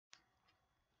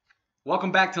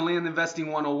Welcome back to Land Investing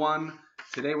 101.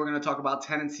 Today we're going to talk about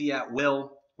tenancy at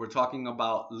will. We're talking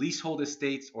about leasehold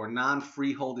estates or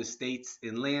non-freehold estates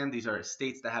in land. These are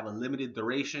estates that have a limited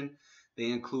duration. They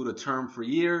include a term for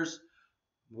years,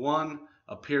 one,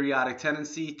 a periodic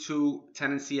tenancy, two,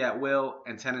 tenancy at will,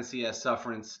 and tenancy at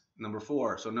sufferance, number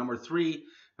four. So number three,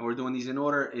 and we're doing these in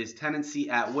order, is tenancy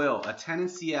at will. A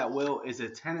tenancy at will is a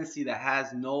tenancy that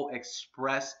has no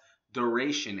express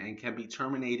duration and can be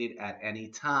terminated at any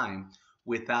time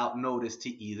without notice to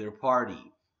either party.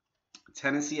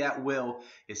 Tenancy at will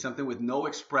is something with no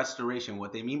express duration.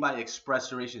 What they mean by express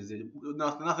duration is that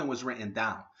nothing was written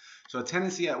down. So a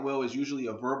tenancy at will is usually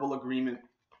a verbal agreement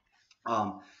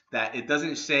that it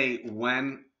doesn't say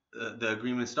when the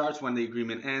agreement starts, when the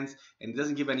agreement ends, and it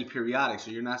doesn't give any periodic.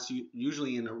 So you're not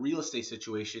usually in a real estate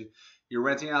situation. You're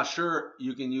renting out. Sure,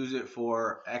 you can use it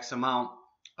for X amount.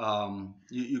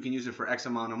 You can use it for X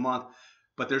amount a month,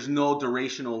 but there's no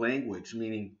durational language,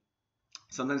 meaning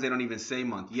sometimes they don't even say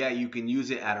month. Yeah, you can use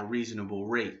it at a reasonable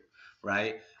rate,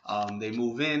 right? They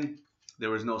move in. There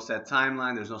was no set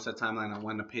timeline. There's no set timeline on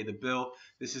when to pay the bill.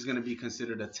 This is going to be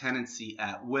considered a tenancy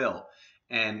at will.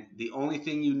 And the only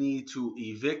thing you need to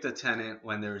evict a tenant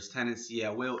when there is tenancy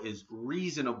at will is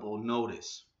reasonable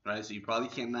notice, right? So you probably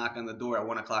can't knock on the door at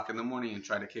 1 o'clock in the morning and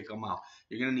try to kick them out.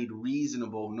 You're going to need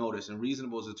reasonable notice, and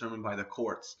reasonable is determined by the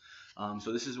courts.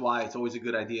 So this is why it's always a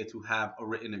good idea to have a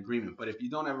written agreement. But if you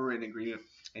don't have a written agreement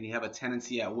and you have a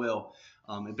tenancy at will,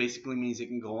 it basically means it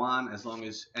can go on as long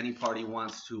as any party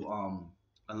wants to,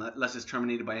 unless it's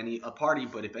terminated by any party.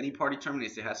 But if any party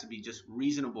terminates, there has to be just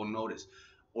reasonable notice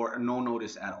or no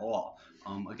notice at all.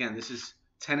 Again, this is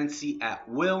tenancy at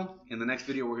will. In the next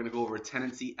video, we're going to go over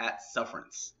tenancy at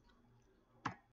sufferance.